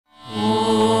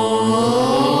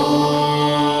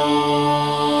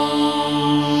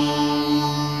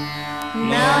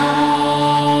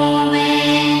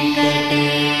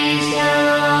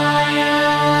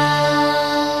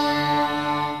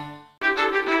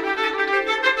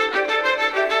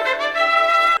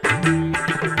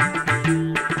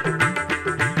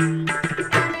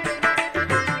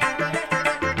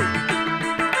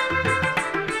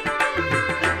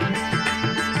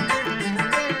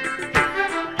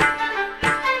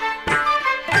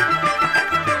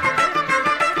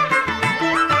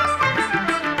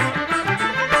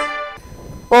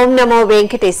ఓం నమో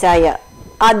వెంకటేశాయ.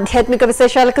 ఆధ్యాత్మిక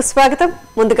విశేషాలకు స్వాగతం.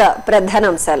 ముందుగా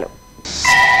ప్రధానాంశాలు.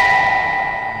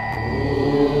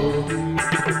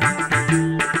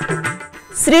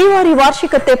 శ్రీవారి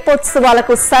వార్షిక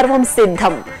తెప్పోత్సవాలకు సర్వం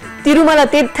సిద్ధం. తిరుమల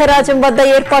తీర్థరాజం వద్ద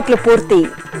ఏర్పాట్లు పూర్తి.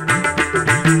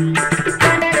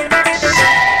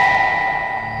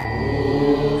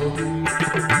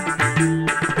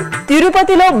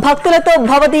 తిరుపతిలో భక్తులతో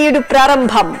భవదీయుడు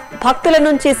ప్రారంభం. భక్తుల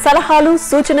నుంచి సలహాలు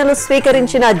సూచనలు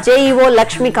స్వీకరించిన జేఈఓ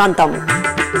లక్ష్మీకాంతం.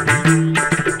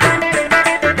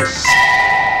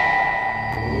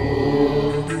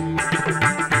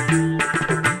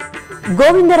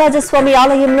 గోవిందరాజస్వామి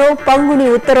ఆలయంలో పంగుని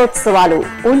ఉత్తరోత్సవాలు.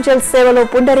 ఉంజల్ సేవలో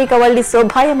పుండరీకవల్లి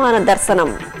శోభాయమాన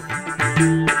దర్శనం.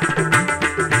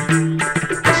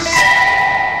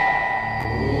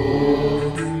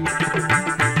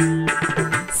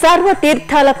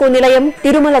 సర్వతీర్థాలకు నిలయం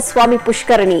తిరుమల స్వామి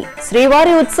పుష్కరిణి.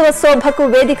 శ్రీవారి ఉత్సవ శోభకు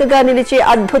వేదికగా నిలిచే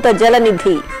అద్భుత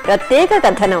జలనిధి. ప్రత్యేక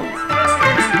కథనం.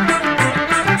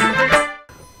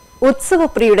 ఉత్సవ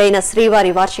ప్రియుడైన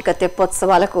శ్రీవారి వార్షిక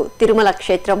తెప్పోత్సవాలకు తిరుమల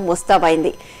క్షేత్రం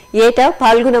ముస్తాబైంది. ఏటా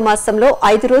పాల్గొన మాసంలో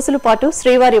 5 రోజుల పాటు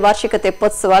శ్రీవారి వార్షిక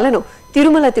తెప్పోత్సవాలను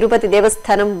తిరుమల తిరుపతి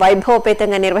దేవస్థానం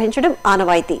వైభవపేతంగా నిర్వహించడం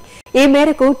ఆనవాయితీ. ఈ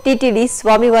మేరకు టీటీడీ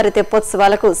స్వామివారి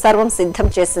తెప్పోత్సవాలకు సర్వం సిద్ధం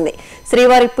చేసింది.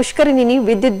 శ్రీవారి పుష్కరిణిని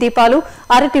విద్యుత్ దీపాలు,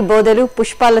 అరటి బోదలు,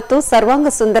 పుష్పాలతో సర్వాంగ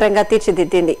సుందరంగా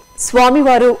తీర్చిదిద్దింది.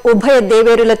 స్వామివారు ఉభయ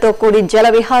దేవేరులతో కూడి జల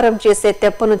విహారం చేసే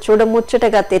తెప్పను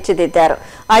చూడముచ్చటగా తీర్చిదిద్దారు.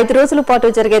 5 రోజుల పాటు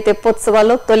జరిగే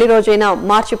తెప్పోత్సవాల్లో తొలి రోజైన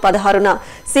మార్చి 16న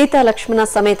సీతా లక్ష్మణ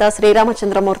సమేత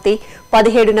శ్రీరామచంద్రమూర్తి,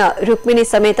 17న రుక్మిణి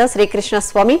సమేత శ్రీకృష్ణ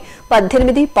స్వామి,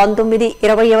 18, 19,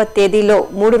 20వ తేదీల్లో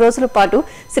 3 రోజుల పాటు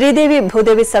శ్రీదేవి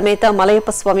భూదేవి సమేత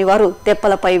మలయప్ప స్వామి వారు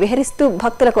తెప్పలపై విహరిస్తూ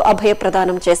భక్తులకు అభయ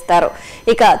ప్రదానం చేస్తారు.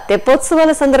 ఇక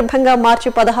తెప్పోత్సవాల సందర్భంగా మార్చి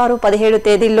 16, 17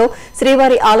 తేదీల్లో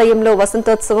శ్రీవారి ఆలయంలో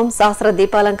వసంతోత్సవం, సహస్ర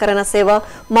దీపాలంకరణ సేవ,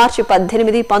 మార్చి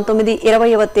 18, 19,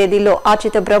 20వ తేదీల్లో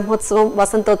ఆచిత బ్రహ్మోత్సవం,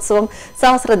 వసంతోత్సవం,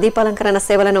 సహస్ర దీపాలంకరణ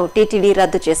సేవలను టీటీడీ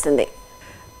రద్దు చేసింది.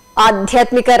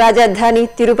 ఆధ్యాత్మిక రాజధాని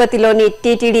తిరుపతిలోని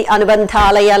టీటీడీ అనుబంధ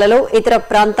ఆలయాలలో, ఇతర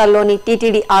ప్రాంతాల్లోని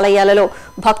టీటీడీ ఆలయాలలో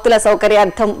భక్తుల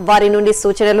సౌకర్యార్థం వారి నుండి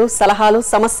సూచనలు, సలహాలు,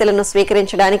 సమస్యలను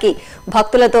స్వీకరించడానికి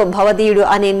భక్తులతో భవదీయుడు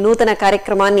అనే నూతన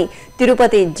కార్యక్రమాన్ని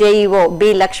తిరుపతి జేఈఓ బి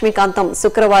లక్ష్మీకాంతం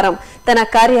శుక్రవారం తన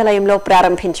కార్యాలయంలో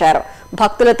ప్రారంభించారు.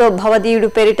 భక్తులతో భవదీయుడు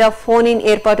పేరిట ఫోన్ ఇన్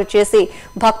ఏర్పాటు చేసి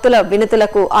భక్తుల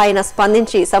వినతులకు ఆయన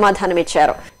స్పందించి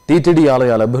సమాధానమిచ్చారు. టీటీడీ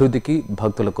ఆలయాల అభివృద్ధికి,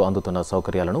 భక్తులకు అందుతున్న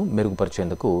సౌకర్యాలను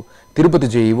మెరుగుపరిచేందుకు తిరుపతి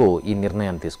జేఈఓ ఈ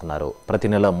నిర్ణయాన్ని తీసుకున్నారు. ప్రతి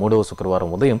నెల 3వ శుక్రవారం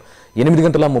ఉదయం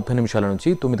 8:30 నుంచి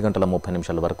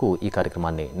 9:30 వరకు ఈ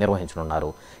కార్యక్రమాన్ని నిర్వహించనున్నారు.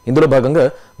 ఇందులో భాగంగా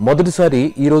మొదటిసారి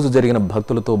ఈ రోజు జరిగిన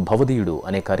భక్తులతో భవదీయుడు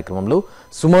అనే కార్యక్రమంలో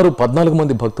సుమారు 14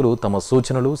 మంది భక్తులు తమ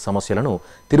సూచనలు, సమస్యలను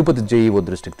తిరుపతి జేఈఓ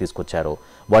దృష్టికి తీసుకొచ్చారు.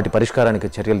 వాటి పరిష్కారానికి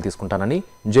చర్యలు తీసుకుంటానని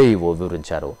జేఈఓ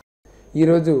వివరించారు.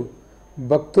 ఈరోజు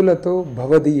భక్తులతో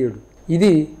భవదీయుడు ఇది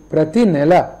ప్రతి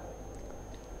నెల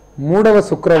 3వ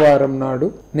శుక్రవారం నాడు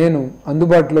నేను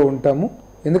అందుబాటులో ఉంటాము.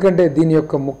 ఎందుకంటే దీని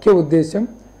యొక్క ముఖ్య ఉద్దేశం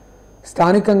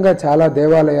స్థానికంగా చాలా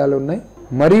దేవాలయాలు ఉన్నాయి,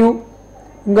 మరియు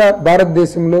ఇంకా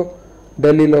భారతదేశంలో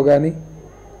ఢిల్లీలో కానీ,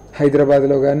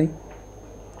 హైదరాబాద్లో కానీ,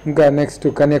 ఇంకా నెక్స్ట్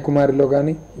కన్యాకుమారిలో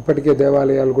కానీ ఇప్పటికే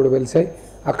దేవాలయాలు కూడా వెలిసాయి.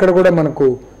 అక్కడ కూడా మనకు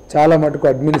చాలా మటుకు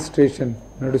అడ్మినిస్ట్రేషన్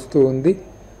నడుస్తూ ఉంది.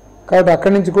 కాబట్టి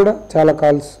అక్కడి నుంచి కూడా చాలా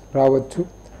కాల్స్ రావచ్చు.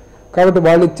 కాబట్టి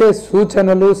వాళ్ళు ఇచ్చే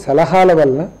సూచనలు, సలహాల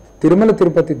వలన తిరుమల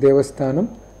తిరుపతి దేవస్థానం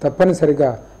తప్పనిసరిగా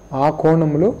ఆ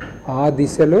కోణంలో, ఆ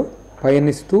దిశలో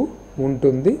పయనిస్తూ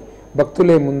ఉంటుంది,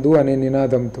 భక్తులే ముందు అనే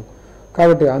నినాదంతో.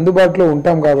 కాబట్టి అందుబాటులో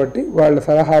ఉంటాం కాబట్టి వాళ్ళ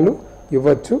సలహాలు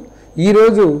ఇవ్వచ్చు.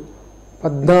 ఈరోజు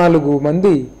 14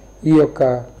 మంది ఈ యొక్క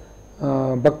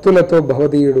భక్తులతో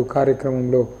భవదీయుడు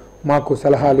కార్యక్రమంలో మాకు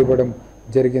సలహాలు ఇవ్వడం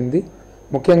జరిగింది.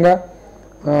 ముఖ్యంగా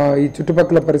ఈ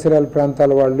చుట్టుపక్కల పరిసరాల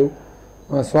ప్రాంతాల వాళ్ళు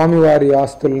స్వామివారి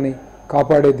ఆస్తుల్ని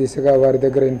కాపాడే దిశగా వారి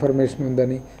దగ్గర ఇన్ఫర్మేషన్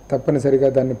ఉందని, తప్పనిసరిగా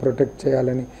దాన్ని ప్రొటెక్ట్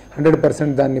చేయాలని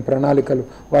 100% దాన్ని ప్రణాళికలు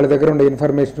వాళ్ళ దగ్గర ఉండే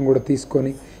ఇన్ఫర్మేషన్ కూడా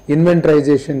తీసుకొని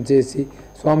ఇన్వెంటరైజేషన్ చేసి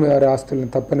స్వామివారి ఆస్తుల్ని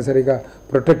తప్పనిసరిగా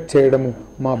ప్రొటెక్ట్ చేయడము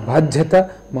మా బాధ్యత,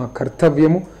 మా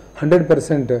కర్తవ్యము.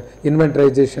 100%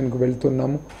 ఇన్వెంటరైజేషన్కు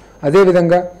వెళ్తున్నాము.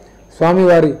 అదేవిధంగా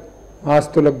స్వామివారి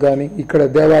ఆస్తులకు కానీ ఇక్కడ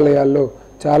దేవాలయాల్లో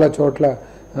చాలా చోట్ల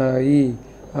ఈ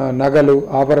నగలు,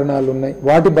 ఆభరణాలు ఉన్నాయి,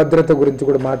 వాటి భద్రత గురించి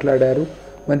కూడా మాట్లాడారు,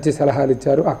 మంచి సలహాలు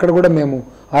ఇచ్చారు. అక్కడ కూడా మేము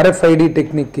RFID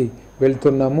టెక్నిక్కి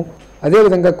వెళ్తున్నాము.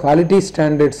 అదేవిధంగా క్వాలిటీ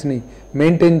స్టాండర్డ్స్ని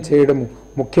మెయింటైన్ చేయడము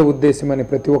ముఖ్య ఉద్దేశమని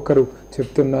ప్రతి ఒక్కరూ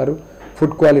చెప్తున్నారు.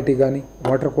 ఫుడ్ క్వాలిటీ కానీ,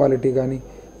 వాటర్ క్వాలిటీ కానీ,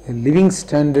 లివింగ్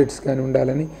స్టాండర్డ్స్ కానీ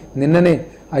ఉండాలని నిన్ననే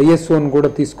ISOను కూడా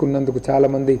తీసుకున్నందుకు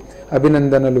చాలామంది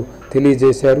అభినందనలు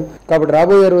తెలియజేశారు. కాబట్టి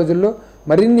రాబోయే రోజుల్లో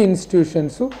మరిన్ని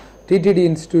ఇన్స్టిట్యూషన్స్ టీటీడీ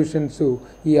ఇన్స్టిట్యూషన్స్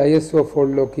ఈ ISO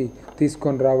ఫోల్డ్లోకి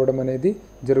తీసుకొని రావడం అనేది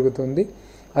జరుగుతుంది.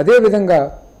 అదేవిధంగా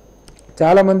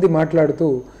చాలామంది మాట్లాడుతూ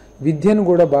విద్యను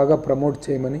కూడా బాగా ప్రమోట్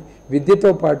చేయమని,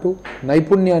 విద్యతో పాటు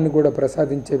నైపుణ్యాన్ని కూడా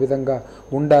ప్రసాదించే విధంగా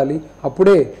ఉండాలి,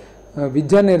 అప్పుడే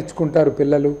విద్య నేర్చుకుంటారు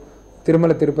పిల్లలు.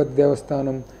 తిరుమల తిరుపతి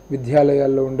దేవస్థానం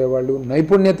విద్యాలయాల్లో ఉండేవాళ్ళు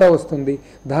నైపుణ్యత వస్తుంది,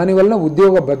 దానివల్ల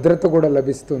ఉద్యోగ భద్రత కూడా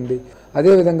లభిస్తుంది.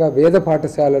 అదేవిధంగా వేద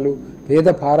పాఠశాలలు, వేద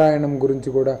పారాయణం గురించి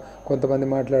కూడా కొంతమంది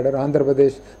మాట్లాడారు.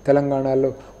 ఆంధ్రప్రదేశ్ తెలంగాణలో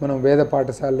మనం వేద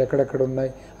పాఠశాలలు ఎక్కడెక్కడ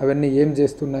ఉన్నాయి, అవన్నీ ఏం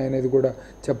చేస్తున్నాయి అనేది కూడా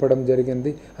చెప్పడం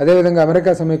జరిగింది. అదేవిధంగా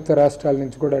అమెరికా సంయుక్త రాష్ట్రాల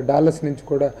నుంచి కూడా, డాలస్ నుంచి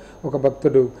కూడా ఒక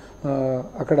భక్తుడు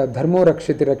అక్కడ ధర్మో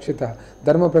రక్షితి రక్షిత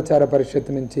ధర్మ ప్రచార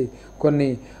పరిషత్ నుంచి కొన్ని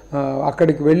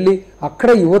అక్కడికి వెళ్ళి అక్కడ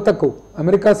యువతకు,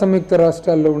 అమెరికా సంయుక్త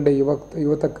రాష్ట్రాల్లో ఉండే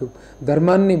యువతకు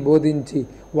ధర్మాన్ని బోధించి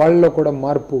వాళ్ళలో కూడా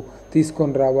మార్పు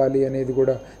తీసుకొని రావాలి అనేది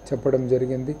కూడా చెప్పడం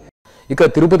జరిగింది. ఇక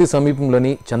తిరుపతి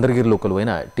సమీపంలోని చంద్రగిరిలో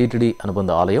కొలువైన టీటీడీ అనుబంధ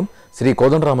ఆలయం శ్రీ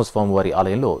కోదండరామస్వామి వారి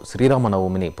ఆలయంలో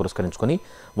శ్రీరామనవమిని పురస్కరించుకుని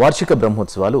వార్షిక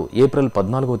బ్రహ్మోత్సవాలు ఏప్రిల్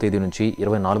 14వ తేదీ నుంచి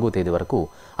 24వ తేదీ వరకు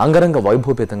అంగరంగ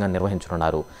వైభవపేతంగా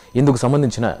నిర్వహించనున్నారు. ఇందుకు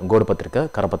సంబంధించిన గోడపత్రిక,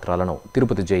 కరపత్రాలను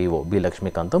తిరుపతి జేఈఓ బి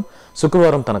లక్ష్మీకాంతం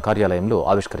శుక్రవారం తన కార్యాలయంలో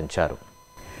ఆవిష్కరించారు.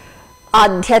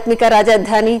 ఆధ్యాత్మిక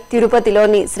రాజధాని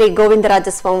తిరుపతిలోని శ్రీ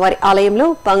గోవిందరాజస్వామి వారి ఆలయంలో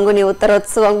పంగుని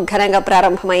ఉత్తరోత్సవం ఘనంగా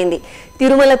ప్రారంభమైంది.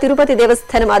 తిరుమల తిరుపతి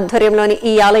దేవస్థానం ఆధ్వర్యంలోని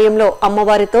ఈ ఆలయంలో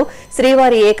అమ్మవారితో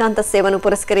శ్రీవారి ఏకాంత సేవను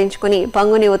పురస్కరించుకుని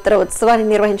పంగుని ఉత్తర ఉత్సవాన్ని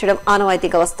నిర్వహించడం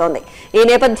ఆనవాయితీగా వస్తోంది. ఈ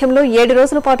నేపథ్యంలో 7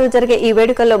 రోజుల పాటు జరిగే ఈ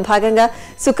వేడుకల్లో భాగంగా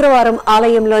శుక్రవారం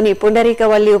ఆలయంలోని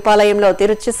పుండరీకవల్లి ఉపాలయంలో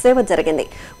తిరుచి సేవ జరిగింది.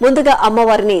 ముందుగా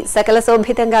అమ్మవారిని సకల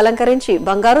శోభితంగా అలంకరించి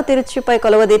బంగారు తిరుచిపై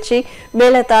కొలువదీర్చి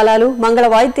మేళతాళాలు, మంగళ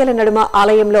వాయిద్యాల నడుమ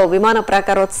ఆలయంలో విమాన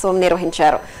ప్రాకారోత్సవం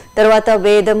నిర్వహించారు. తరువాత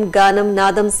వేదం, గానం,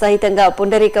 నాదం సహితంగా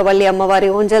పుండరీకవల్లి అమ్మవారి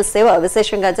ఊంజల్ సేవ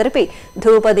విశేషంగా జరిపి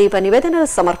ధూపదీప నివేదనలు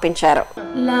సమర్పించారు.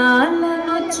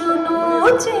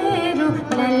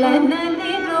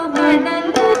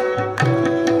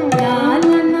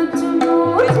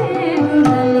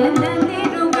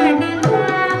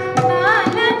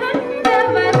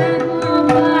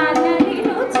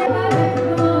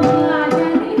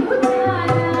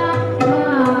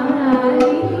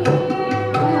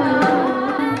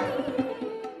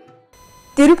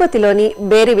 తిరుపతిలోని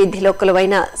బేరి వీధిలో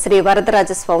కొలువైన శ్రీ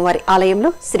వరదరాజస్వామి వారి ఆలయంలో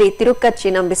శ్రీ తిరుక్కచ్చి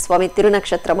నంబిస్వామి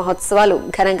తిరునక్షత్ర మహోత్సవాలు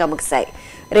ఘనంగా ముగిశాయి.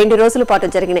 2 రోజుల పాటు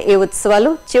జరిగిన ఈ ఉత్సవాలు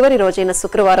చివరి రోజైన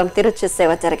శుక్రవారం తిరుచి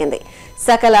సేవ జరిగింది.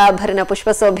 సకల ఆభరణ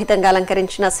పుష్పశోభితంగా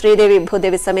అలంకరించిన శ్రీదేవి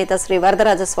భూదేవి సమేత శ్రీ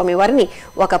వరదరాజస్వామి వారిని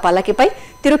ఒక పల్లకిపై,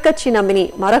 తిరుక్కచ్చి నంబిని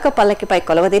మరొక పల్లకిపై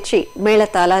కొలవదీర్చి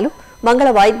మేళతాళాలు,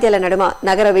 మంగళ వాయిద్యాల నడుమ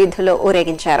నగర వీధుల్లో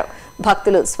ఊరేగించారు.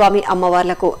 భక్తులు స్వామి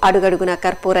అమ్మవార్లకు అడుగడుగున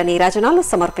కర్పూర నీరాజనాలు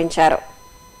సమర్పించారు.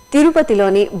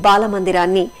 తిరుపతిలోని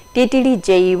బాలమందిరాన్ని టీటీడీ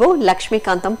జేఈఓ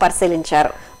లక్ష్మీకాంతం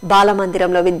పరిశీలించారు.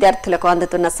 బాలమందిరంలో విద్యార్థులకు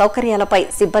అందుతున్న సౌకర్యాలపై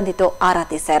సిబ్బందితో ఆరా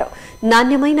తీశారు.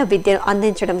 నాణ్యమైన విద్యను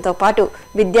అందించడంతో పాటు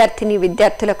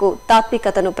విద్యార్థులకు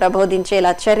తాత్వికతను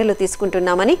ప్రబోధించేలా చర్యలు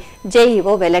తీసుకుంటున్నామని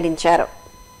జేఈఓ వెల్లడించారు.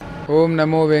 ఓం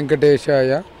నమో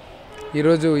వెంకటేశాయ.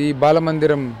 ఈరోజు ఈ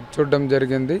బాలమందిరం చూడడం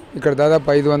జరిగింది. ఇక్కడ దాదాపు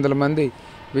 500 మంది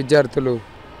విద్యార్థులు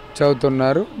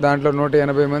చదువుతున్నారు. దాంట్లో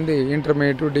 180 మంది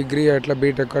ఇంటర్మీడియట్, డిగ్రీ, అట్లా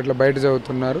బీటెక్ అట్లా బయట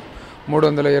చదువుతున్నారు.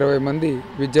 320 మంది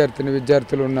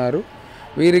విద్యార్థులు ఉన్నారు.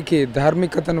 వీరికి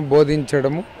ధార్మికతను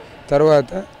బోధించడము,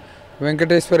 తర్వాత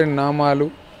వెంకటేశ్వరుని నామాలు,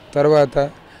 తర్వాత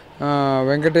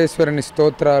వెంకటేశ్వరుని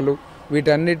స్తోత్రాలు,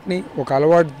 వీటన్నిటినీ ఒక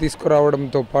అలవాటు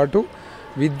తీసుకురావడంతో పాటు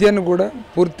విద్యను కూడా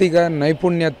పూర్తిగా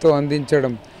నైపుణ్యతతో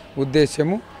అందించడం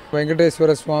ఉద్దేశము.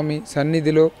 వెంకటేశ్వర స్వామి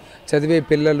సన్నిధిలో చదివే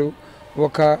పిల్లలు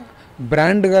ఒక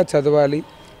బ్రాండ్గా చదవాలి.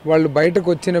 వాళ్ళు బయటకు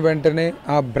వచ్చిన వెంటనే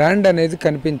ఆ బ్రాండ్ అనేది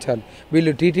కనిపించాలి.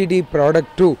 వీళ్ళు టీటీడీ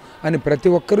ప్రోడక్టు అని ప్రతి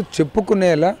ఒక్కరూ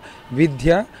చెప్పుకునేలా విద్య,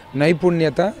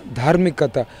 నైపుణ్యత,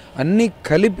 ధార్మికత అన్నీ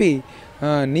కలిపి,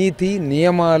 నీతి,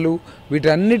 నియమాలు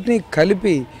వీటన్నిటినీ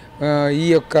కలిపి ఈ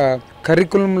యొక్క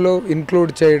కరికులంలో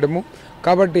ఇంక్లూడ్ చేయడము.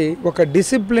 కాబట్టి ఒక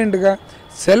డిసిప్లిన్డ్గా,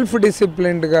 సెల్ఫ్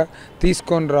డిసిప్లిన్డ్గా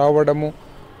తీసుకొని రావడము,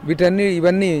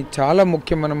 ఇవన్నీ చాలా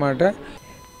ముఖ్యం అన్నమాట.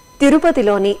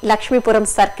 తిరుపతిలోని లక్ష్మీపురం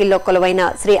సర్కిల్లో కొలువైన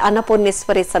శ్రీ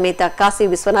అన్నపూర్ణేశ్వరి సమేత కాశీ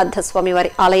విశ్వనాథ స్వామి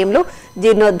వారి ఆలయంలో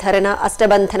జీర్ణోద్ధరణ,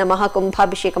 అష్టబంధన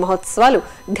మహాకుంభాభిషేక మహోత్సవాలు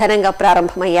ఘనంగా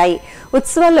ప్రారంభమయ్యాయి.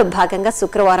 ఉత్సవాల్లో భాగంగా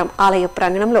శుక్రవారం ఆలయ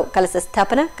ప్రాంగణంలో కలశ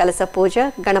స్థాపన, కలశ పూజ,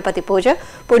 గణపతి పూజ,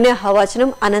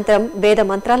 పుణ్యహవాచనం, అనంతరం వేద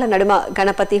మంత్రాల నడుమ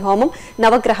గణపతి హోమం,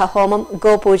 నవగ్రహ హోమం,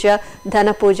 గోపూజ, ధన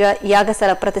పూజ,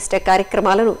 యాగశాల ప్రతిష్ఠ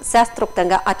కార్యక్రమాలను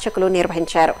శాస్త్రోక్తంగా అర్చకులు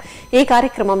నిర్వహించారు. ఈ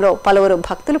కార్యక్రమంలో పలువురు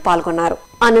భక్తులు పాల్గొన్నారు.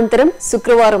 అనంతరం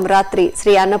శుక్రవారం రాత్రి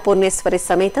శ్రీ అన్నపూర్ణేశ్వరి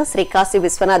సమేత శ్రీ కాశీ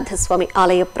విశ్వనాథ స్వామి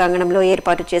ఆలయ ప్రాంగణంలో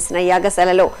ఏర్పాటు చేసిన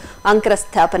యాగశాలలో అంకుర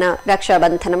స్థాపన,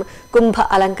 రక్షాబంధనం, కుంభ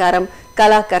అలంకారం,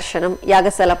 కళాకర్షణం,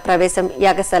 యాగశాల ప్రవేశం,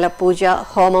 యాగశాల పూజ,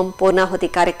 హోమం, పూర్ణాహుతి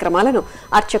కార్యక్రమాలను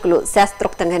అర్చకులు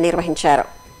శాస్త్రోక్తంగా నిర్వహించారు.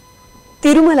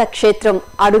 తిరుమల క్షేత్రం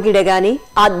అడుగిడగానే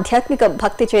ఆధ్యాత్మిక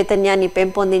భక్తి చైతన్యాన్ని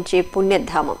పెంపొందించే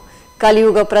పుణ్యధామం.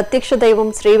 కలియుగ ప్రత్యక్ష దైవం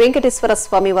శ్రీ వెంకటేశ్వర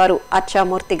స్వామి వారు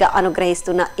అర్చామూర్తిగా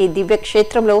అనుగ్రహిస్తున్న ఈ దివ్య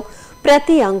క్షేత్రంలో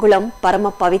ప్రతి అంగుళం పరమ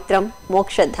పవిత్రం,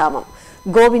 మోక్షధామం.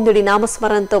 గోవిందుడి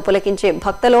నామస్మరణతో పులకించే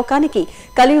భక్తలోకానికి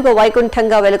కలియుగ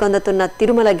వైకుంఠంగా వెలుగొందుతున్న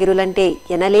తిరుమల గిరులంటే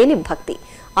ఎనలేని భక్తి.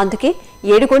 అందుకే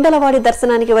ఏడుకొండలవాడి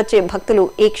దర్శనానికి వచ్చే భక్తులు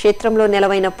ఈ క్షేత్రంలో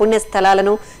నెలవైన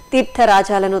పుణ్యస్థలాలను,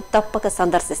 తీర్థరాజాలను తప్పక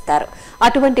సందర్శిస్తారు.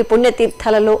 అటువంటి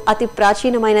పుణ్యతీర్థాలలో అతి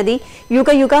ప్రాచీనమైనది, యుగ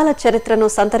యుగాల చరిత్రను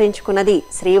సంతరించుకున్నది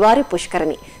శ్రీవారి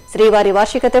పుష్కరిణి. శ్రీవారి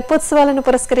వార్షిక తెప్పోత్సవాలను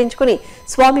పురస్కరించుకుని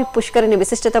స్వామి పుష్కరిణి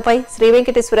విశిష్టతపై శ్రీ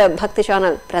వెంకటేశ్వర భక్తి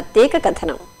ఛానల్ ప్రత్యేక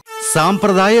కథనం.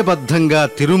 సాంప్రదాయబద్ధంగా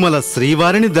తిరుమల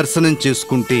శ్రీవారిని దర్శనం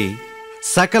చేసుకుంటే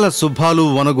సకల శుభాలు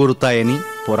వనగూరుతాయని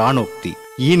పురాణోక్తి.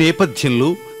 ఈ నేపథ్యంలో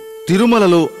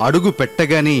తిరుమలలో అడుగు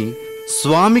పెట్టగానే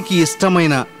స్వామికి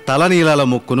ఇష్టమైన తలనీలాల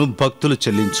మొక్కును భక్తులు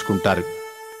చెల్లించుకుంటారు.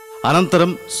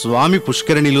 అనంతరం స్వామి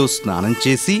పుష్కరిణిలో స్నానం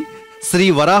చేసి శ్రీ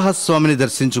వరాహస్వామిని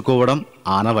దర్శించుకోవడం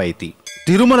ఆనవాయితీ.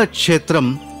 తిరుమల క్షేత్రం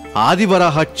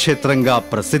ఆదివరాహ క్షేత్రంగా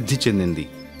ప్రసిద్ధి చెందింది.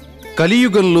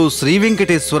 కలియుగంలో శ్రీ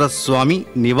వెంకటేశ్వర స్వామి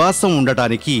నివాసం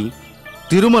ఉండటానికి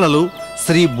తిరుమలలో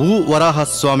శ్రీ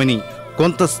భూవరాహస్వామిని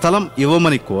కొంత స్థలం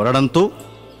ఇవ్వమని కోరడంతో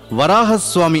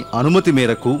వరాహస్వామి అనుమతి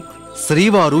మేరకు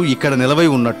శ్రీవారు ఇక్కడ నిలవై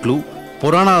ఉన్నట్లు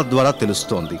పురాణాల ద్వారా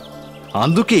తెలుస్తోంది.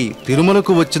 అందుకే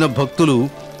తిరుమలకు వచ్చిన భక్తులు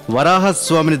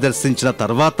వరాహస్వామిని దర్శించిన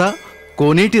తర్వాత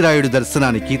కోనేటి రాయుడి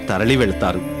దర్శనానికి తరలి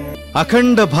వెళ్తారు.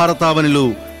 అఖండ భారతావనిలో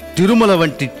తిరుమల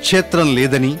వంటి క్షేత్రం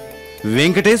లేదని,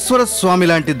 వెంకటేశ్వర స్వామి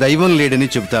లాంటి దైవం లేడని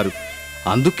చెబుతారు.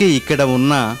 అందుకే ఇక్కడ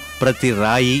ఉన్న ప్రతి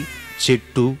రాయి,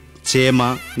 చెట్టు, చేమ,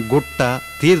 గుట్ట,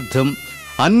 తీర్థం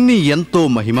అన్నీ ఎంతో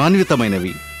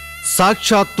మహిమాన్వితమైనవి.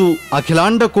 సాక్షాత్తు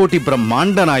అఖిలాండకోటి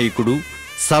బ్రహ్మాండ నాయకుడు,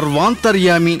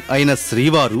 సర్వాంతర్యామి అయిన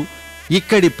శ్రీవారు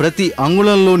ఇక్కడి ప్రతి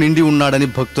అంగుళంలో నిండి ఉన్నాడని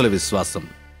భక్తుల విశ్వాసం.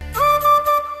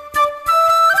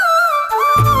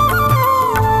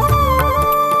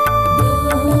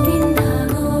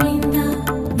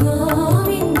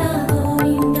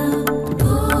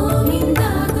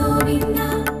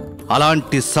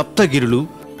 అలాంటి సప్తగిరులు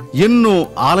ఎన్నో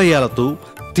ఆలయాలతో,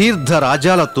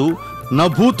 తీర్థరాజాలతో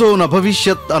నభూతో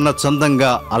నభవిష్యత్ అన్న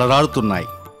చందంగా అలరాడుతున్నాయి.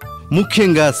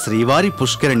 ముఖ్యంగా శ్రీవారి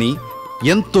పుష్కరిణి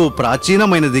ఎంతో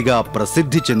ప్రాచీనమైనదిగా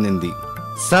ప్రసిద్ధి చెందింది.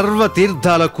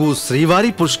 సర్వతీర్థాలకు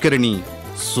శ్రీవారి పుష్కరిణి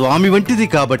స్వామి వంటిది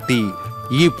కాబట్టి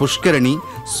ఈ పుష్కరిణి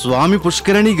స్వామి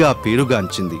పుష్కరిణిగా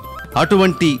పేరుగాంచింది.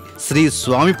 అటువంటి శ్రీ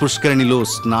స్వామి పుష్కరిణిలో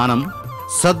స్నానం,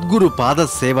 సద్గురు పాద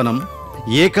సేవనం,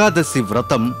 ఏకాదశి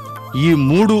వ్రతం ఈ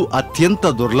మూడు అత్యంత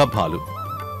దుర్లభాలు.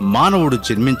 మానవుడు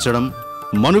జన్మించడం,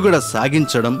 మనుగడ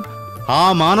సాగించడం, ఆ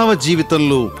మానవ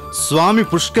జీవితంలో స్వామి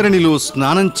పుష్కరిణిలో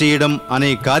స్నానం చేయడం అనే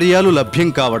కార్యాలు లభ్యం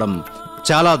కావడం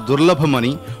చాలా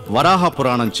దుర్లభమని వరాహ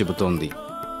పురాణం చెబుతోంది.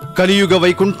 కలియుగ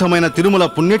వైకుంఠమైన తిరుమల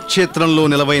పుణ్యక్షేత్రంలో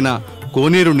నిలవైన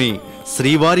కోనేరుని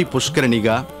శ్రీవారి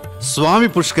పుష్కరిణిగా,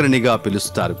 స్వామి పుష్కరిణిగా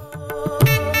పిలుస్తారు.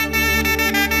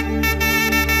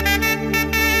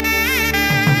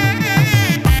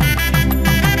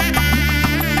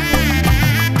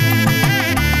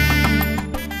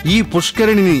 ఈ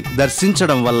పుష్కరిణిని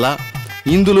దర్శించడం వల్ల,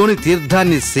 ఇందులోని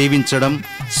తీర్థాన్ని సేవించడం,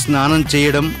 స్నానం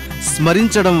చేయడం,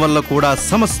 స్మరించడం వల్ల కూడా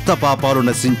సమస్త పాపాలు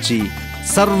నశించి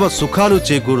సర్వ సుఖాలు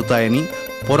చేకూరుతాయని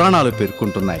పురాణాలు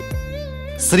పేర్కొంటున్నాయి.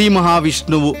 శ్రీ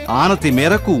మహావిష్ణువు ఆనతి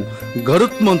మేరకు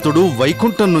గరుత్మంతుడు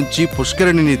వైకుంఠం నుంచి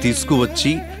పుష్కరిణిని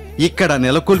తీసుకువచ్చి ఇక్కడ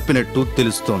నెలకొల్పినట్టు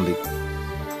తెలుస్తోంది.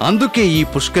 అందుకే ఈ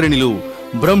పుష్కరిణిలో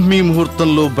బ్రహ్మీ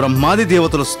ముహూర్తంలో బ్రహ్మాది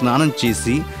దేవతలు స్నానం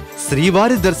చేసి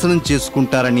శ్రీవారి దర్శనం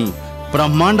చేసుకుంటారని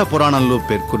బ్రహ్మాండ పురాణంలో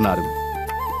పేర్కొన్నారు.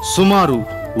 సుమారు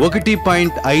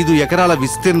 1.5 ఎకరాల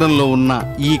విస్తీర్ణంలో ఉన్న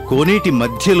ఈ కోనేటి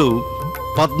మధ్యలో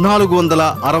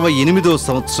 1468వ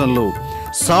సంవత్సరంలో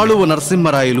సాళువ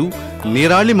నరసింహరాయలు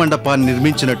నీరాళి మండపాన్ని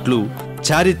నిర్మించినట్లు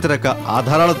చారిత్రక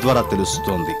ఆధారాల ద్వారా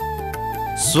తెలుస్తోంది.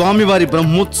 స్వామివారి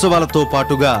బ్రహ్మోత్సవాలతో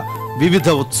పాటుగా వివిధ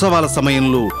ఉత్సవాల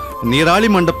సమయంలో నీరాళి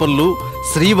మండపంలో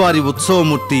శ్రీవారి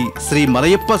ఉత్సవమూర్తి శ్రీ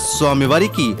మలయప్ప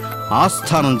స్వామివారికి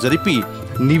ఆస్థానం జరిపి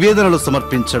నివేదనలు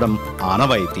సమర్పించడం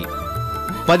ఆనవాయితీ.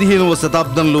 15వ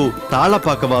శతాబ్దంలో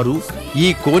తాళ్లపాకవారు ఈ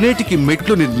కోనేటికి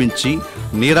మెట్లు నిర్మించి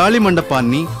నీరాళి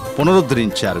మండపాన్ని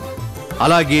పునరుద్ధరించారు.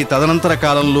 అలాగే తదనంతర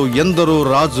కాలంలో ఎందరో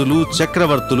రాజులు,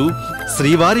 చక్రవర్తులు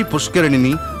శ్రీవారి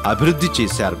పుష్కరిణిని అభివృద్ధి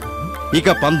చేశారు. ఇక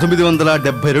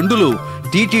 1972లో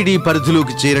టీటీడీ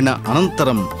పరిధిలోకి చేరిన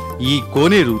అనంతరం ఈ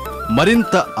కోనేరు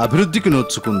మరింత అభివృద్ధికి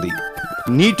నోచుకుంది.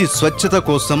 నీటి స్వచ్ఛత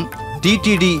కోసం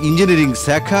టీటీడీ ఇంజనీరింగ్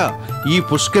శాఖ ఈ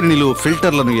పుష్కరిణిలో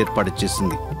ఫిల్టర్లను ఏర్పాటు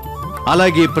చేసింది.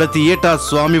 అలాగే ప్రతి ఏటా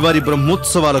స్వామివారి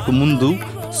బ్రహ్మోత్సవాలకు ముందు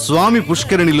స్వామి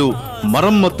పుష్కరిణిలో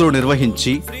మరమ్మతులు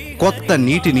నిర్వహించి కొత్త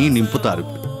నీటిని నింపుతారు.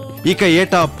 ఇక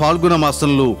ఏటా ఫాల్గుణ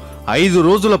మాసంలో 5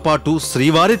 రోజుల పాటు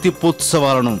శ్రీవారి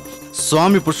తిప్పోత్సవాలను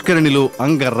స్వామి పుష్కరిణిలో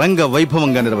అంగరంగ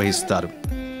వైభవంగా నిర్వహిస్తారు.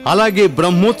 అలాగే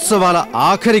బ్రహ్మోత్సవాల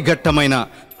ఆఖరి ఘట్టమైన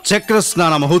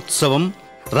చక్రస్నాన మహోత్సవం,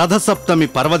 రథసప్తమి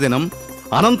పర్వదినం,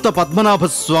 అనంత పద్మనాభ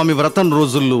స్వామి వ్రతం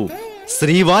రోజుల్లో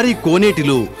శ్రీవారి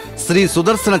కోనేటిలో శ్రీ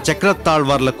సుదర్శన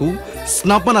చక్రతాళ్వార్లకు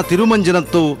స్నపన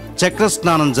తిరుమంజనంతో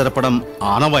చక్రస్నానం జరపడం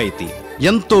ఆనవాయితీ.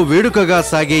 ఎంతో వేడుకగా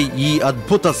సాగే ఈ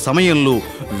అద్భుత సమయంలో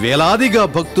వేలాదిగా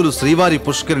భక్తులు శ్రీవారి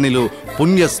పుష్కరిణిలో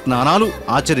పుణ్య స్నానాలు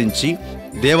ఆచరించి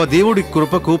దేవదేవుడి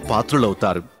కృపకు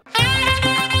పాత్రులవుతారు.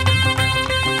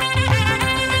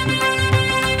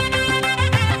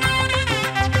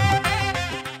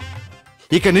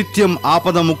 ఇక నిత్యం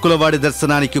ఆపద ముక్కులవాడి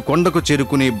దర్శనానికి కొండకు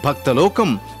చేరుకునే భక్తలోకం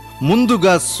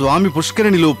ముందుగా స్వామి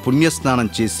పుష్కరిణిలో పుణ్యస్నానం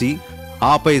చేసి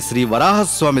ఆపై శ్రీ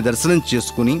వరాహస్వామి దర్శనం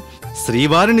చేసుకుని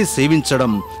శ్రీవారిని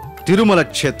సేవించడం తిరుమల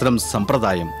క్షేత్రం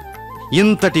సంప్రదాయం.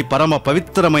 ఇంతటి పరమ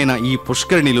పవిత్రమైన ఈ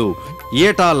పుష్కరిణిలో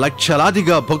ఏటా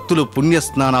లక్షలాదిగా భక్తులు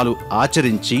పుణ్యస్నానాలు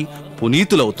ఆచరించి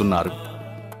పునీతులవుతున్నారు.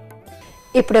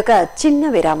 ఇప్పుడొక చిన్న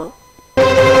విరామం.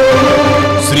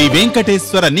 శ్రీ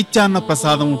వెంకటేశ్వర నిత్యాన్న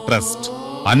ప్రసాదం ట్రస్ట్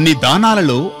అన్ని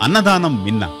దానాలలో అన్నదానం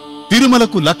మిన్న.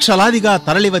 తిరుమలకు లక్షలాదిగా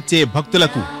తరలివచ్చే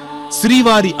భక్తులకు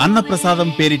శ్రీవారి అన్నప్రసాదం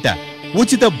పేరిట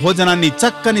ఉచిత భోజనాన్ని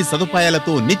చక్కని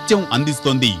సదుపాయాలతో నిత్యం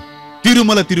అందిస్తోంది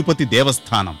తిరుమల తిరుపతి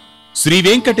దేవస్థానం. శ్రీ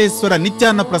వెంకటేశ్వర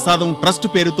నిత్యాన్న ప్రసాదం ట్రస్ట్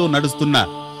పేరుతో నడుస్తున్న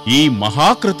ఈ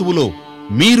మహాక్రతువులో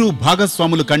మీరు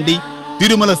భాగస్వాములు కండి,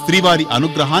 తిరుమల శ్రీవారి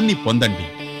అనుగ్రహాన్ని పొందండి.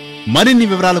 మరిన్ని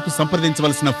వివరాలకు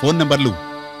సంప్రదించవలసిన ఫోన్ నంబర్లు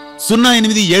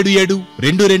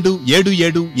 0877227777,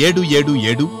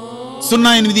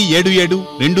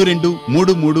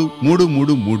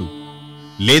 087722333333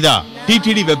 లేదా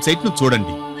టీటీడీ వెబ్సైట్ ను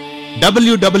చూడండి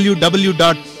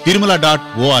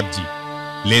www.tirumala.org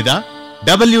లేదా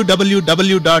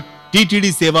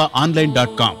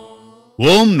www.ttdsevaonline.com.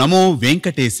 ఓం నమో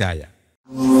వెంకటేశాయ.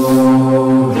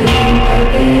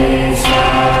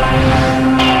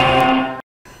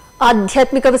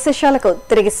 ఆధ్యాత్మిక విశేషాలకు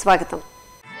తిరిగి స్వాగతం.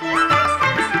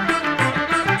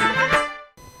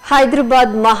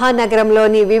 హైదరాబాద్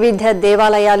మహానగరంలోని వివిధ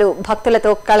దేవాలయాలు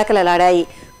భక్తులతో కళకళలాడాయి.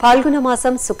 పాల్గొన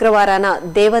మాసం శుక్రవారాన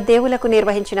దేవదేవులకు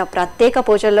నిర్వహించిన ప్రత్యేక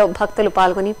పూజల్లో భక్తులు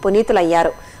పాల్గొని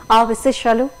పునీతులయ్యారు. ఆ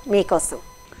విశేషాలు మీకోసం.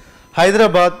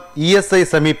 హైదరాబాద్ ఈఎస్ఐ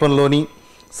సమీపంలోని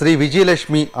శ్రీ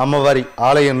విజయలక్ష్మి అమ్మవారి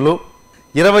ఆలయంలో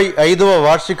 25వ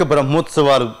వార్షిక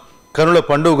బ్రహ్మోత్సవాలు కనుల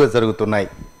పండుగ జరుగుతున్నాయి.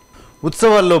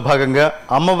 ఉత్సవాల్లో భాగంగా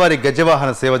అమ్మవారి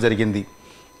గజవాహన సేవ జరిగింది.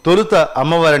 తొలుత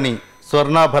అమ్మవారిని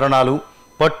స్వర్ణాభరణాలు,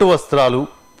 పట్టు వస్త్రాలు,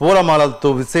 పూలమాలలతో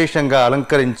విశేషంగా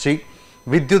అలంకరించి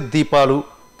విద్యుత్ దీపాలు,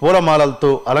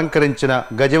 పూలమాలలతో అలంకరించిన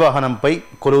గజవాహనంపై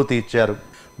కొలువు తీర్చారు.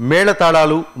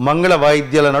 మేళతాళాలు, మంగళ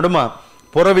వాయిద్యాల నడుమ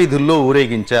పురవీధుల్లో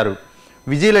ఊరేగించారు.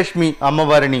 విజయలక్ష్మి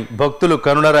అమ్మవారిని భక్తులు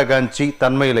కనులరాగాంచి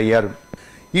తన్మయులయ్యారు.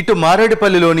 ఇటు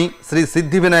మారేడుపల్లిలోని శ్రీ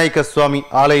సిద్ధి వినాయక స్వామి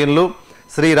ఆలయంలో,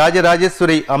 శ్రీ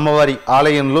రాజరాజేశ్వరి అమ్మవారి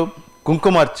ఆలయంలో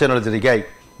కుంకుమార్చనలు జరిగాయి.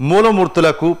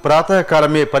 మూలమూర్తులకు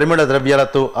ప్రాతకాలమే పరిమళ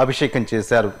ద్రవ్యాలతో అభిషేకం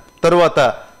చేశారు. తరువాత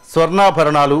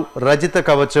స్వర్ణాభరణాలు, రజిత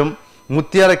కవచం,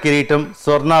 ముత్యాల కిరీటం,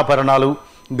 స్వర్ణాభరణాలు,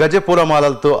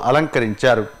 గజపూలమాలలతో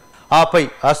అలంకరించారు. ఆపై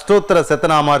అష్టోత్తర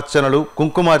శతనామార్చనలు,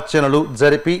 కుంకుమార్చనలు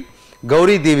జరిపి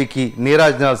గౌరీదేవికి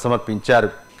నీరాజనాలు సమర్పించారు.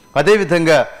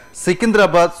 అదేవిధంగా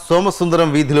సికింద్రాబాద్ సోమసుందరం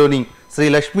వీధిలోని శ్రీ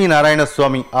లక్ష్మీనారాయణ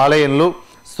స్వామి ఆలయంలో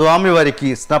స్వామివారికి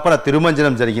స్నపన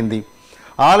తిరుమంజనం జరిగింది.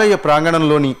 ఆలయ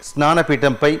ప్రాంగణంలోని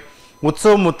స్నానపీఠంపై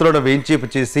ఉత్సవమూర్తులను వేంచేపు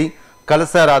చేసి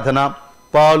కలశారాధన,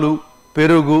 పాలు,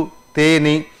 పెరుగు,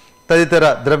 తేనె తదితర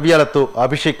ద్రవ్యాలతో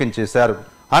అభిషేకం చేశారు.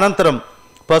 అనంతరం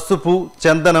పసుపు,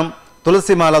 చందనం,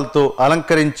 తులసిమాలలతో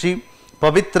అలంకరించి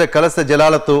పవిత్ర కలశ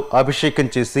జలాలతో అభిషేకం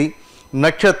చేసి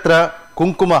నక్షత్ర,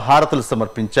 కుంకుమ హారతులు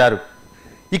సమర్పించారు.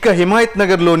 ఇక హిమాయత్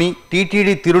నగర్లోని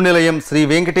టీటీడీ తిరునిలయం శ్రీ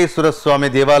వెంకటేశ్వర స్వామి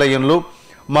దేవాలయంలో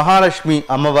మహాలక్ష్మి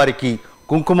అమ్మవారికి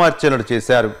కుంకుమార్చనలు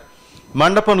చేశారు.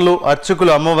 మండపంలో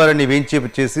అర్చకులు అమ్మవారిని వేంచేపు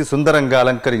చేసి సుందరంగా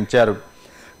అలంకరించారు.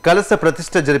 కలశ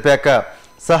ప్రతిష్ఠ జరిపాక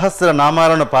సహస్ర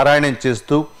నామాలను పారాయణం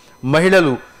చేస్తూ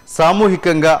మహిళలు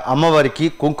సామూహికంగా అమ్మవారికి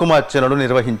కుంకుమార్చనలు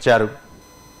నిర్వహించారు.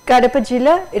 కడప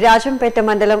జిల్లా రాజంపేట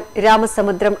మండలం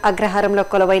రామసముద్రం అగ్రహారంలో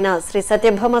కొలువైన శ్రీ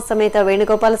సత్యభామ సమేత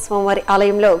వేణుగోపాల స్వామివారి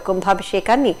ఆలయంలో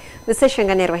కుంభాభిషేకాన్ని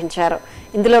విశేషంగా నిర్వహించారు.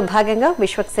 ఇందులో భాగంగా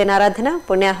విశ్వక్సేనారాధన,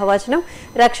 పుణ్యాహవాచనం,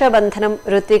 రక్షాబంధనం,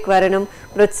 ఋత్విక్వరణం,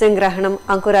 మృత్సింగ్రహణం,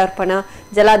 అంకురార్పణ,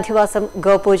 జలాధివాసం,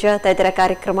 గోపూజ తదితర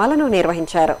కార్యక్రమాలను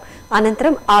నిర్వహించారు.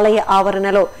 అనంతరం ఆలయ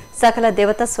ఆవరణలో సకల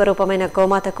దేవతా స్వరూపమైన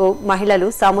గోమాతకు మహిళలు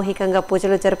సామూహికంగా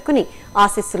పూజలు జరుపుకుని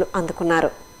ఆశీస్సులు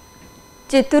అందుకున్నారు.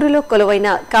 చిత్తూరులో కొలువైన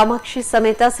కామాక్షి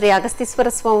సమేత శ్రీ అగస్తీశ్వర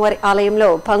స్వామివారి ఆలయంలో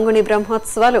పంగుని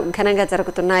బ్రహ్మోత్సవాలు ఘనంగా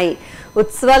జరుగుతున్నాయి.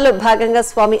 ఉత్సవాల్లో భాగంగా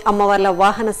స్వామి అమ్మవార్ల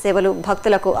వాహన సేవలు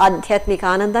భక్తులకు ఆధ్యాత్మిక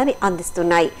ఆనందాన్ని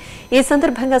అందిస్తున్నాయి. ఈ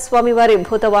సందర్భంగా స్వామివారి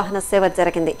భూతవాహన సేవ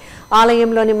జరిగింది.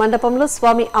 ఆలయంలోని మండపంలో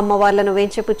స్వామి అమ్మవార్లను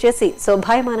వేంచేపు చేసి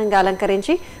శోభాయమానంగా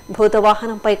అలంకరించి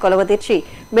భూతవాహనంపై కొలవదీర్చి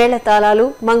మేళతాళాలు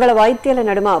మంగళ వాయిద్యాల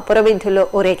నడుమ పురవీధుల్లో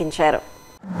ఊరేగించారు.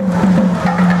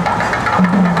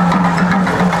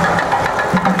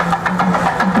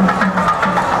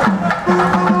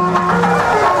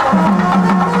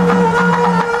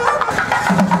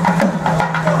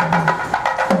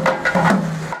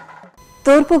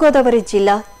 తూర్పుగోదావరి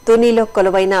జిల్లా తునిలో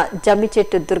కొలువైన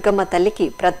జమ్మిచెట్టు దుర్గమ్మ తల్లికి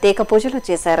ప్రత్యేక పూజలు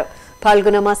చేశారు.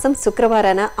 పాల్గొన మాసం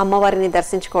శుక్రవారాన అమ్మవారిని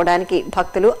దర్శించుకోవడానికి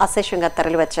భక్తులు అశేషంగా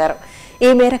తరలివచ్చారు. ఈ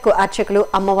మేరకు అర్చకులు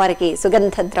అమ్మవారికి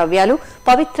సుగంధ ద్రవ్యాలు,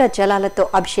 పవిత్ర జలాలతో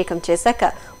అభిషేకం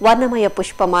చేశాక వర్ణమయ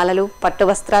పుష్పమాలలు, పట్టు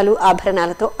వస్త్రాలు,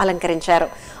 ఆభరణాలతో అలంకరించారు.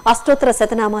 అష్టోత్తర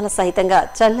శతనామాల సహితంగా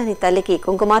చల్లని తల్లికి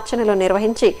కుంకుమార్చనలు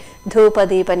నిర్వహించి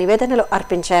ధూపదీప నివేదనలు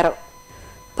అర్పించారు.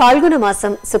 పాల్గొన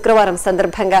మాసం శుక్రవారం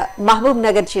సందర్భంగా మహబూబ్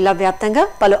నగర్ జిల్లా వ్యాప్తంగా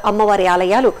పలు అమ్మవారి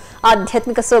ఆలయాలు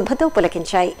ఆధ్యాత్మిక శోభతో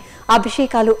పులకించాయి.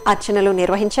 అభిషేకాలు, అర్చనలు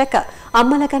నిర్వహించాక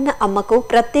అమ్మలకన్న అమ్మకు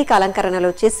ప్రత్యేక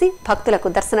అలంకరణలు చేసి భక్తులకు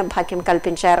దర్శన భాగ్యం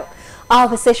కల్పించారు. ఆ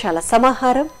విశేషాల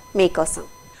సమాహారం మీకోసం.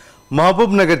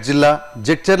 మహబూబ్ నగర్ జిల్లా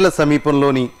జడ్చర్ల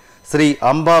సమీపంలోని శ్రీ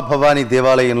అంబా భవానీ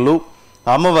దేవాలయంలో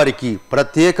అమ్మవారికి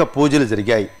ప్రత్యేక పూజలు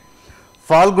జరిగాయి.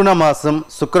 ఫాల్గుణ మాసం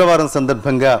శుక్రవారం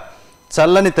సందర్భంగా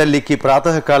చల్లని తల్లికి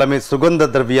ప్రాతకాలమే సుగంధ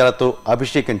ద్రవ్యాలతో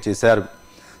అభిషేకం చేశారు.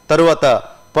 తరువాత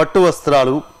పట్టు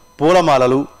వస్త్రాలు,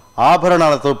 పూలమాలలు,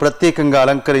 ఆభరణాలతో ప్రత్యేకంగా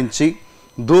అలంకరించి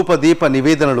ధూపదీప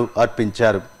నివేదనలు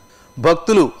అర్పించారు.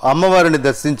 భక్తులు అమ్మవారిని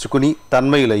దర్శించుకుని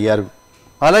తన్మయులయ్యారు.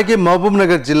 అలాగే మహబూబ్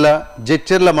నగర్ జిల్లా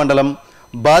జడ్చర్ల మండలం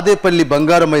బాదేపల్లి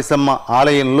బంగారు మైసమ్మ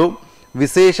ఆలయంలో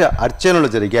విశేష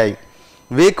అర్చనలు జరిగాయి.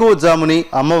 వేకువజాముని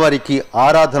అమ్మవారికి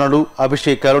ఆరాధనలు,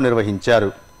 అభిషేకాలు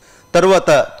నిర్వహించారు. తరువాత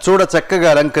చూడ చక్కగా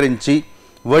అలంకరించి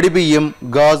వడిబియ్యం,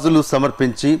 గాజులు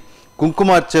సమర్పించి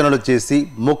కుంకుమార్చనలు చేసి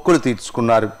మొక్కులు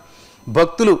తీర్చుకున్నారు.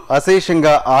 భక్తులు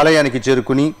అశేషంగా ఆలయానికి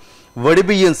చేరుకుని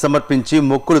వడిబియ్యం సమర్పించి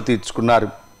మొక్కులు తీర్చుకున్నారు.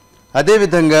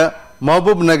 అదేవిధంగా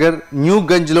మహబూబ్ నగర్ న్యూ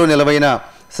గంజ్లో నిలవైన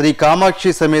శ్రీ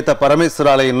కామాక్షి సమేత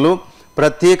పరమేశ్వరాలయంలో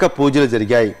ప్రత్యేక పూజలు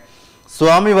జరిగాయి.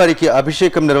 స్వామివారికి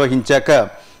అభిషేకం నిర్వహించాక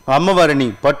అమ్మవారిని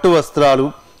పట్టు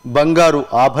వస్త్రాలు, బంగారు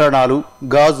ఆభరణాలు,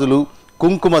 గాజులు,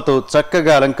 కుంకుమతో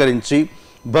చక్కగా అలంకరించి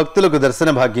భక్తులకు దర్శన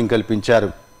భాగ్యం కల్పించారు.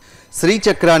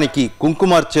 శ్రీచక్రానికి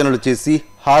కుంకుమార్చనలు చేసి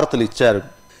హారతులిచ్చారు.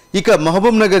 ఇక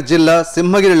మహబూబ్ నగర్ జిల్లా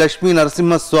సింహగిరి లక్ష్మీ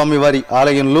నరసింహస్వామి వారి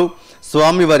ఆలయంలో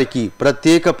స్వామివారికి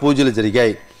ప్రత్యేక పూజలు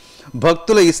జరిగాయి.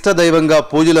 భక్తుల ఇష్టదైవంగా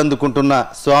పూజలు అందుకుంటున్న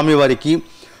స్వామివారికి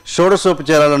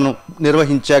షోడశోపచారాలను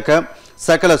నిర్వహించాక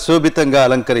సకల శోభితంగా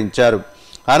అలంకరించారు.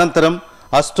 అనంతరం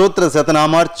అష్టోత్తర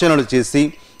శతనామార్చనలు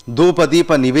చేసి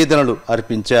ధూపదీప నివేదనలు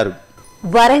అర్పించారు.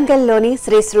 వరంగల్లోని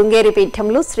శ్రీ శృంగేరి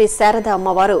పీఠంలో శ్రీ శారద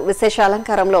అమ్మవారు విశేష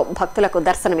అలంకారంలో భక్తులకు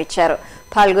దర్శనమిచ్చారు.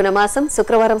 పాల్గొన మాసం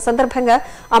శుక్రవారం సందర్భంగా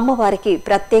అమ్మవారికి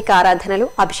ప్రత్యేక ఆరాధనలు,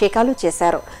 అభిషేకాలు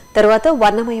చేశారు. తరువాత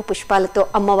వర్ణమయ పుష్పాలతో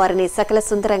అమ్మవారిని సకల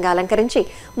సుందరంగా అలంకరించి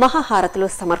మహాహారతులు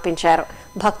సమర్పించారు.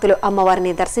 భక్తులు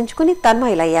అమ్మవారిని దర్శించుకుని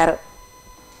తన్మయులయ్యారు.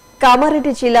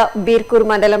 కామారెడ్డి జిల్లా బీర్కూర్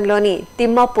మండలంలోని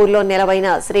తిమ్మాపూర్లో నెలవైన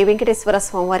శ్రీ వెంకటేశ్వర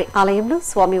స్వామివారి ఆలయంలో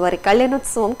స్వామివారి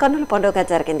కళ్యాణోత్సవం కన్నుల పండుగ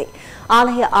జరిగింది.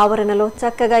 ఆలయ ఆవరణలో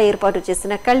చక్కగా ఏర్పాటు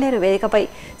చేసిన కళ్యాణ వేదికపై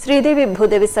శ్రీదేవి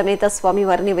భూదేవి సమేత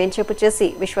స్వామివారిని వేంచేపు చేసి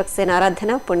విశ్వక్సేన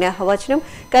ఆరాధన, పుణ్యాహవచనం,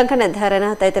 కంకణ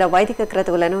ధారణ తదితర వైదిక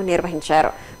క్రతువులను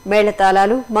నిర్వహించారు.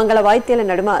 మేళతాళాలు, మంగళ వాయిద్యాల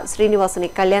నడుమ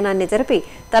శ్రీనివాసుని కళ్యాణాన్ని జరిపి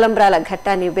తలంబ్రాల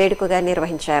ఘట్టాన్ని వేడుకగా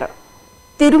నిర్వహించారు.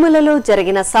 తిరుమలలో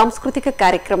జరిగిన సాంస్కృతిక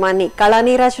కార్యక్రమాన్ని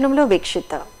కళానీరాజనంలో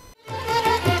వీక్షిద్దాం.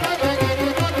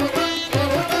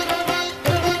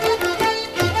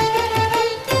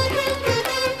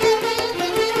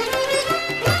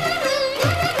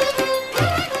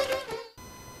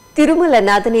 తిరుమల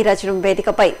నాదనీరాజనం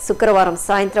వేదికపై శుక్రవారం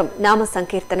సాయంత్రం నామ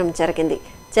సంకీర్తనం జరిగింది.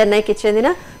 చెన్నైకి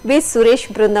చెందిన వి సురేష్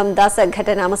బృందం దాస ఘట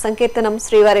నామ సంకీర్తనం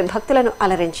శ్రీవారి భక్తులను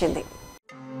అలరించింది.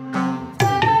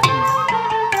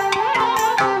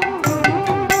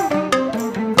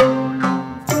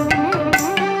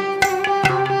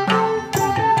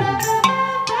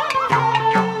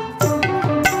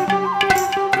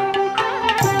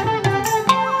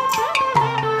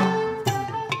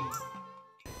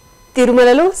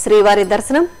 తిరుమలలో శ్రీవారి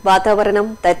దర్శనం, వాతావరణం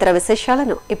తదితర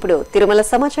విశేషాలను ఇప్పుడు తిరుమల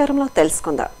సమాచారంలో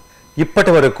తెలుసుకుందాం.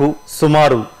 ఇప్పటి వరకు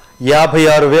సుమారు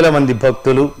 56,000 మంది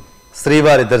భక్తులు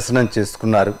శ్రీవారి దర్శనం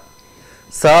చేసుకున్నారు.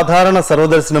 సాధారణ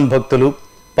సర్వదర్శనం భక్తులు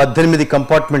 18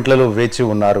 కంపార్ట్మెంట్లలో వేచి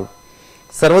ఉన్నారు.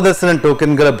 సర్వదర్శనం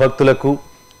టోకెన్ గల భక్తులకు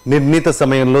నిర్ణీత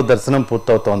సమయంలో దర్శనం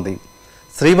పూర్తవుతోంది.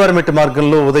 శ్రీవారిమెట్టు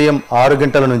మార్గంలో ఉదయం 6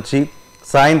 గంటల నుంచి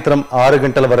సాయంత్రం 6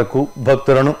 గంటల వరకు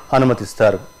భక్తులను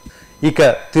అనుమతిస్తారు. ఇక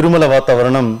తిరుమల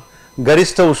వాతావరణం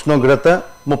గరిష్ట ఉష్ణోగ్రత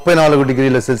 34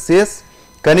 డిగ్రీల సెల్సియస్,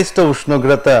 కనిష్ట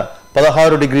ఉష్ణోగ్రత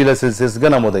 16 డిగ్రీల సెల్సియస్గా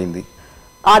నమోదైంది.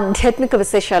 ఆధ్యాత్మిక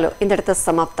విశేషాలు ఇంతటితో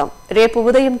సమాప్తం. రేపు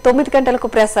ఉదయం 9 గంటలకు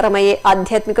ప్రసారమయ్యే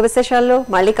ఆధ్యాత్మిక విశేషాల్లో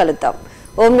మళ్ళీ కలుద్దాం.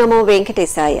 ఓం నమో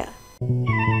వెంకటేశాయ.